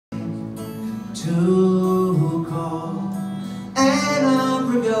to call Anna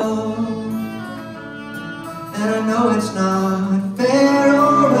Brigaux. And I know it's not fair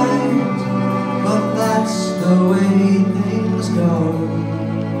or right, but that's the way things go.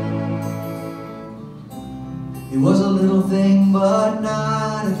 It was a little thing, but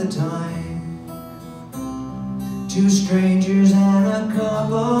not at the time. Two strangers and a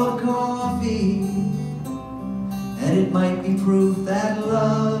cup of coffee, and it might be proof that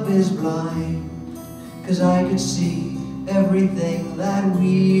love is blind, 'cause I could see everything that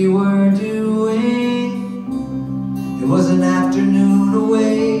we were doing. It was an afternoon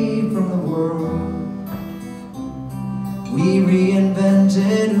away from the world. We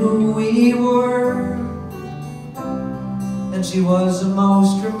reinvented who we were, and she was a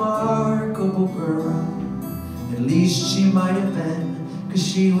most remarkable girl. At least she might have been, 'cause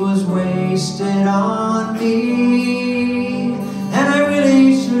she was wasted on me. And I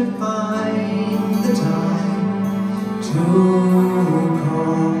really should find the time to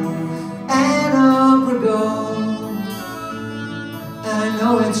call Anna Brigaux. And I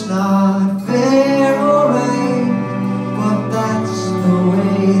know it's not fair or right, but that's the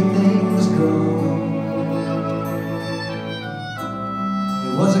way things go.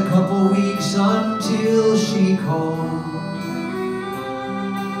 It was a couple weeks until she called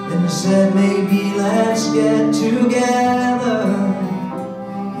and said, maybe let's get together.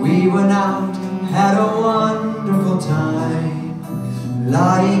 We went out, had a wonderful time,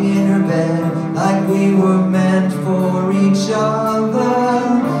 lying in her bed like we were meant for each other.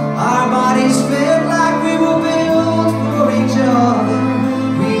 Our bodies fit like we were built for each other.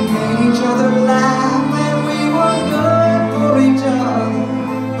 We made each other laugh and we were good for each other.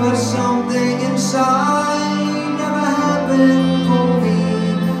 But something inside never happened for me.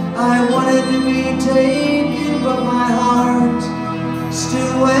 I wanted to be taken, but my heart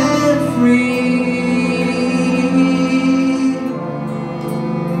still went free.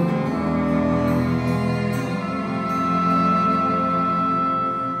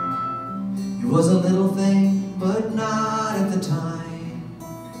 It was a little thing, but not at the time.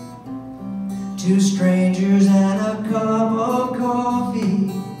 Two strangers and a cup of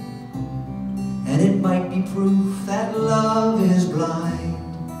coffee, and it might be proof that love is blind,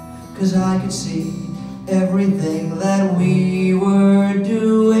 'cause I could see everything that we were doing.